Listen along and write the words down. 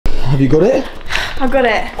Have you got it? I got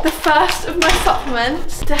it. The first of my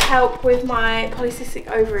supplements to help with my polycystic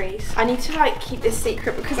ovaries. I need to like keep this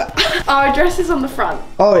secret because our address is on the front.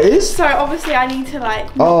 Oh, it is? So obviously I need to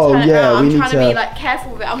like not turn it around. I'm trying to be like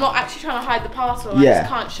careful with it. I'm not actually trying to hide the parcel. I just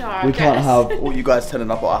can't show our We address. can't have all you guys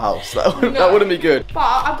turning up at our house. That wouldn't be good. But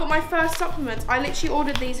I've got my first supplements. I literally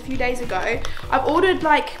ordered these a few days ago. I've ordered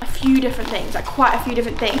like a few different things, like quite a few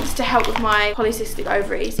different things to help with my polycystic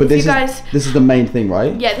ovaries. But this is the main thing,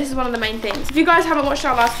 right? Yeah, this is one of the main things. If you guys haven't watched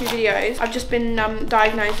our last few videos, I've just been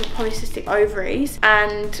diagnosed with polycystic ovaries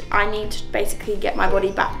and I need to basically get my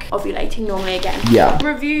body back ovulating normally again. Yeah. The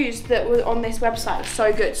reviews that were on this website are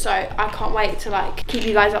so good, so I can't wait to like keep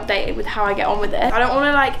you guys updated with how I get on with it. I don't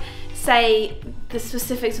want to like say the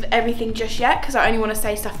specifics of everything just yet because I only want to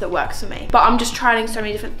say stuff that works for me. But I'm just trying so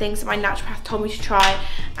many different things that my naturopath told me to try,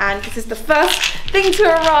 and this is the first thing to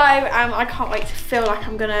arrive and I can't wait to feel like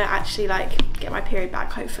I'm gonna actually like get my period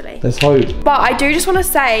back, hopefully. Let's hope. But I do just want to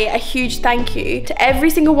say a huge thank you to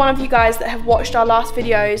every single one of you guys that have watched our last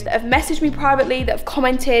videos, that have messaged me privately, that have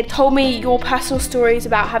commented, told me your personal stories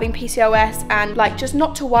about having PCOS and like just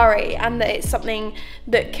not to worry and that it's something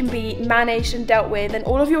that can be managed and dealt with, and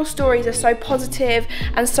all of your stories are so positive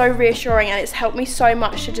and so reassuring, and it's helped me so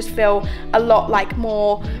much to just feel a lot like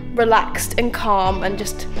more relaxed and calm and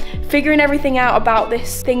just figuring everything out about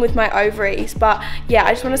this thing with my ovaries. But yeah,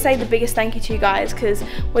 I just want to say the biggest thank you to you guys because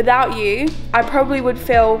without you I probably would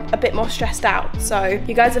feel a bit more stressed out, so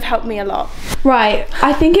you guys have helped me a lot. Right,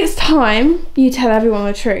 I think it's time you tell everyone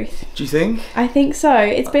the truth. Do you think? I think so.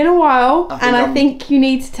 It's been a while and I think you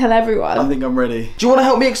need to tell everyone. I think I'm ready. Do you want to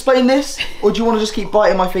help me explain this or do you want to just keep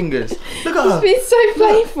biting my fingers? Look at her. It's so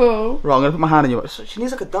playful. Right, I'm gonna put my hand in your... She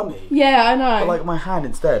needs like a dummy. Yeah, I know. But like my hand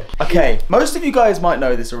instead. Okay, most of you guys might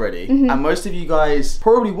know this already, and most of you guys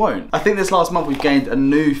probably won't. I think this last month we've gained a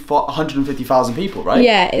new 150,000 people, right?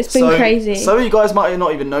 Yeah, it's been crazy. Some of you guys might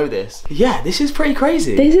not even know this. Yeah, this is pretty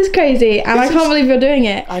crazy. This is crazy, and I can't believe you're doing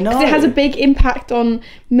it. I know. Because it has a big impact on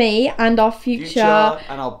me and our future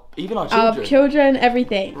and even our children. Our children,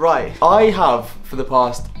 everything. Right, I have for the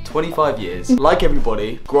past 25 years, like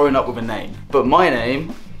everybody, growing up with a name. But my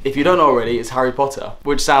name, if you don't know already, it's Harry Potter,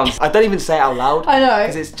 which sounds, I don't even say it out loud. I know.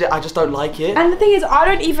 Because I just don't like it. And the thing is, I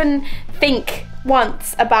don't even think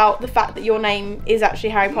once about the fact that your name is actually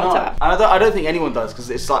Harry Potter. No, and I don't think anyone does, because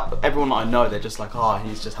it's like everyone that I know, they're just like, oh,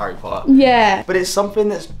 he's just Harry Potter. Yeah. But it's something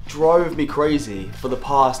that's drove me crazy for the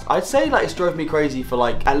past, I'd say like it's drove me crazy for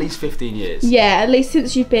like at least 15 years. Yeah, at least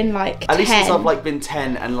since you've been like 10. At least since I've like been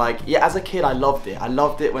 10, and like, yeah, as a kid I loved it. I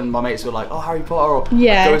loved it when my mates were like, oh, Harry Potter, or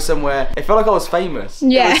I'd go somewhere. It felt like I was famous.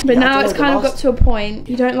 Yeah, but now it's kind of got to a point,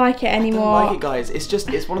 you don't like it anymore. I don't like it, guys. It's just,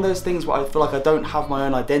 it's one of those things where I feel like I don't have my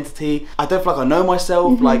own identity. I don't feel like I know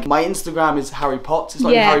myself. Like my Instagram is Harry Potter. It's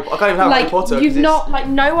not even Harry, I can't even have Harry Potter. You've not, like,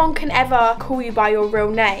 no one can ever call you by your real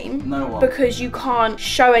name. No one. Because you can't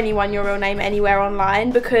show anyone your real name anywhere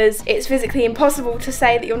online, because it's physically impossible to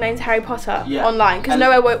say that your name's Harry Potter online, because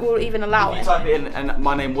nowhere will even allow it. If you type it in and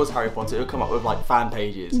my name was Harry Potter, it would come up with like fan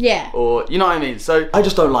pages. Yeah. Or, you know what I mean? So I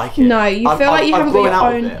just don't like it. No, you feel like you haven't got your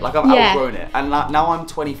own. Of it. Like I've outgrown it. And now I'm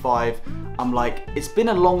 25. I'm like, it's been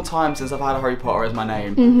a long time since I've had Harry Potter as my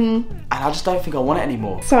name, and I just don't think I want it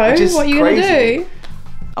anymore. So what are you gonna do?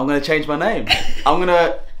 I'm gonna change my name. I'm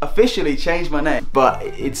gonna officially change my name, but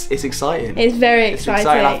it's exciting. It's very exciting.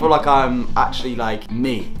 I feel like I'm actually like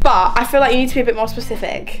me. But I feel like you need to be a bit more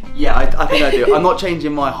specific. Yeah, I think I do. I'm not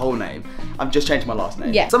changing my whole name. I'm just changing my last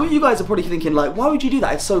name. Yeah. Some of you guys are probably thinking like, why would you do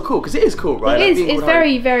that? It's so cool, because it is cool, right? It is. It's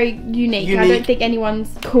very, very unique. I don't think anyone's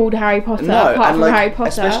called Harry Potter apart from Harry Potter.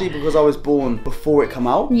 Especially because I was born before it came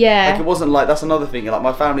out. Yeah. Like it wasn't like, that's another thing. Like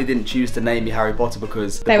my family didn't choose to name me Harry Potter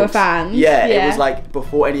because they were fans. Yeah, it was like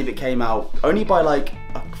before any of it came out. Only by like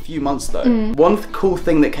a few months though. One cool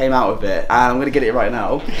thing that came out of it, and I'm gonna get it right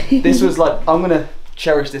now. This was like, I'm gonna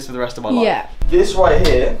cherish this for the rest of my life. Yeah. This right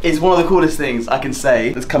here is one of the coolest things I can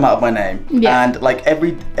say that's come out of my name. Yeah. And like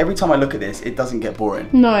every time I look at this, it doesn't get boring.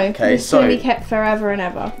 No. Okay, it's gonna be kept forever and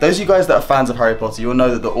ever. Those of you guys that are fans of Harry Potter, you'll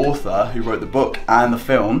know that the author who wrote the book and the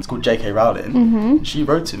film, it's called J.K. Rowling. She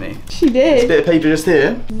wrote to me. She did. This bit of paper just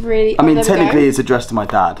here. Really? I mean, technically it's addressed to my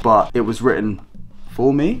dad, but it was written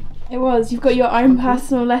for me. It was. You've got your own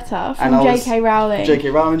personal letter from J.K. Rowling. J.K.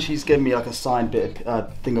 Rowling, she's given me like a signed bit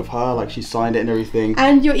of thing of her, like she signed it and everything.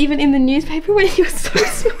 And you're even in the newspaper when you're so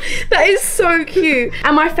small. That is so cute.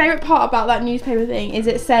 And my favourite part about that newspaper thing is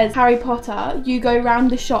it says Harry Potter. You go around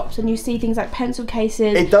the shops and you see things like pencil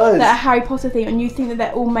cases. It does. That are Harry Potter thing, and you think that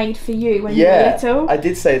they're all made for you when you're little. I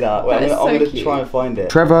did say that. Wait, I'm gonna try and find it.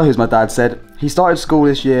 Trevor, who's my dad, said he started school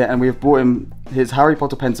this year and we've brought him his Harry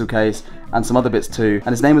Potter pencil case and some other bits too,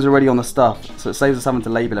 and his name is already on the stuff, so it saves us having to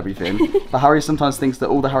label everything. But Harry sometimes thinks that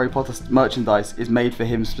all the Harry Potter merchandise is made for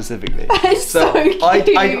him specifically. That is so cute.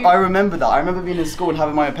 I remember that. I remember being in school and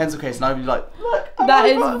having my own pencil case, and I'd be like, look. That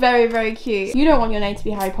is very, very cute. You don't want your name to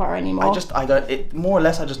be Harry Potter anymore. I don't. More or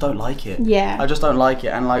less, I just don't like it. Yeah. I just don't like it,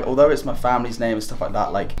 and like, although it's my family's name and stuff like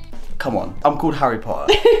that, like, come on, I'm called Harry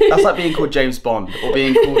Potter. That's like being called James Bond or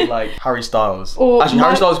being called like Harry Styles. Or actually,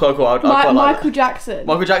 Harry Styles is quite cool. I'd quite like Michael Jackson.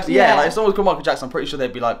 Michael Jackson, yeah. Like if someone was called Michael Jackson, I'm pretty sure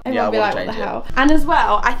they'd be like, everyone yeah, I want like, to change it. And as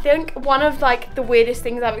well, I think one of like the weirdest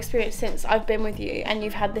things I've experienced since I've been with you and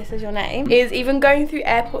you've had this as your name is even going through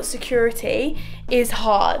airport security is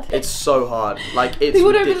hard. It's so hard. Like it's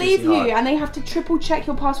people don't believe hard. you, and they have to triple check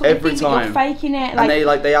your passport every time. That you're faking it. Like,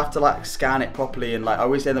 and they have to like scan it properly, and like I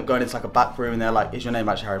always end up going into like a back room, and they're like, "Is your name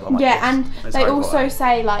actually Harry Potter?" Like, yeah, and they also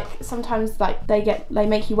say like sometimes like they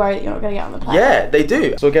make you worry that you're not going to get on the plane. Yeah, they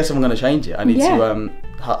do. So I guess if I'm going to change it, I need to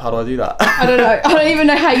how do I do that? I don't know. I don't even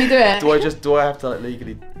know how you do it. Do I have to like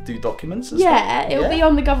legally do documents and stuff? It'll be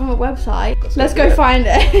on the government website. Let's go it. Find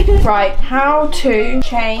it. Right, how to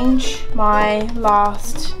change my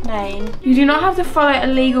last name. You do not have to follow a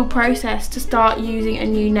legal process to start using a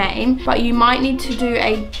new name, but you might need to do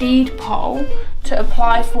a deed poll to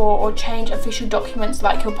apply for or change official documents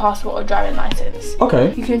like your passport or driving license.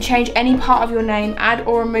 Okay. You can change any part of your name, add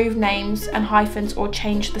or remove names and hyphens, or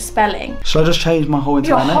change the spelling. Should I just change my whole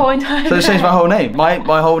entire name? Your whole entire name. Should I just change my whole name?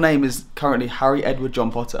 My whole name is currently Harry Edward John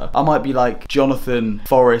Potter. I might be like Jonathan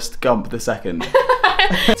Forrest Gump II.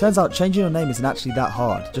 Turns out changing your name isn't actually that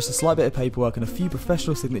hard. Just a slight bit of paperwork and a few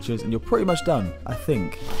professional signatures and you're pretty much done, I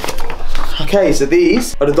think. Okay, so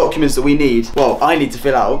these are the documents that we need. Well, I need to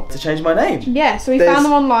fill out to change my name. Yeah, so we found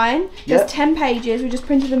them online. There's 10 pages. We just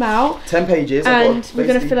printed them out. 10 pages. And we're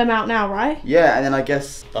going to fill them out now, right? Yeah, and then I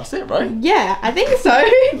guess that's it, right? Yeah, I think so.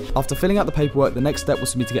 After filling out the paperwork, the next step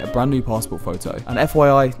was for me to get a brand new passport photo. And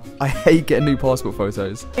FYI, I hate getting new passport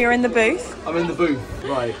photos. You're in the booth? I'm in the booth.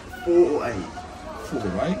 Right, 4 or 8? 4,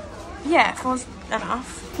 right? Yeah, 4's enough.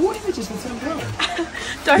 4 images for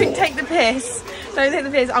 £10. Don't take the piss. Don't take the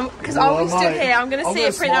piss. Because I'll be stood here. I'm going to see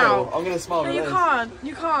it print out. I'm going to smile. No, you can't.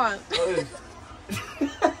 You can't.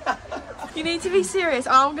 You need to be serious.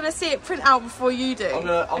 I'm going to see it print out before you do. I'm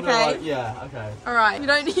gonna like, yeah, okay. Alright, you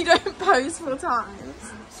don't pose 4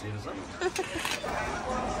 times.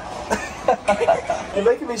 You're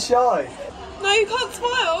making me shy. No, you can't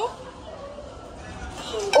smile.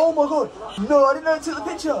 Oh my god. No, I didn't know it took the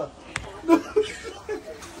picture.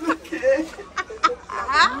 Look at it.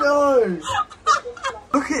 No.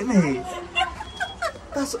 Look at me.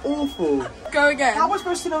 That's awful. Go again. How am I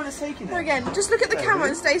supposed to know when it's taking it? Go again. Just look at the camera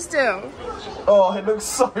and stay still. Oh, it looks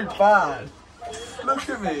so bad. Look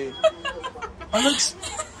at me. I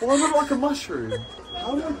look like a mushroom.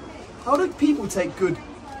 How do people take good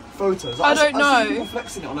photos? I don't know. I see people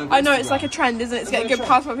flexing it on over I know, Instagram. it's like a trend, isn't it? To get a good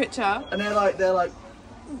passport picture. And they're like,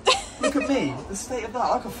 look at me, the state of that,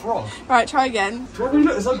 like a frog. Right, try again. Do you want me to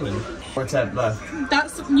look this ugly? For attempt, no.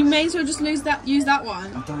 You may as well just use that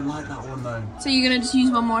one. I don't like that one though. So you're gonna just use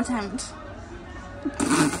one more attempt.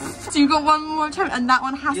 So you've got one more attempt and that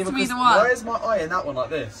one has to be the one. Why is my eye in that one like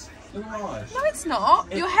this? Look at my eye. No, it's not.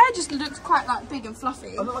 Your hair just looks quite like big and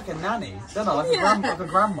fluffy. I look like a nanny, don't I? Like a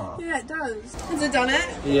grandma. Yeah, it does. Has it done it?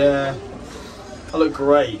 Yeah. I look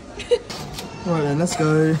great. Right then, let's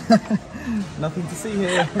go. Nothing to see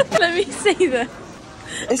here. Let me see them.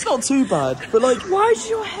 It's not too bad, but like... Why does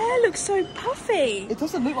your hair look so puffy? It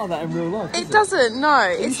doesn't look like that in real life, does it? Doesn't, no.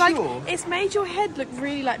 It's like, sure? It's made your head look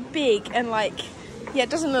really like big and like... Yeah, it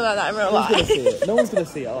doesn't look like that in real life. No one's gonna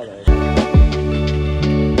see it, are they?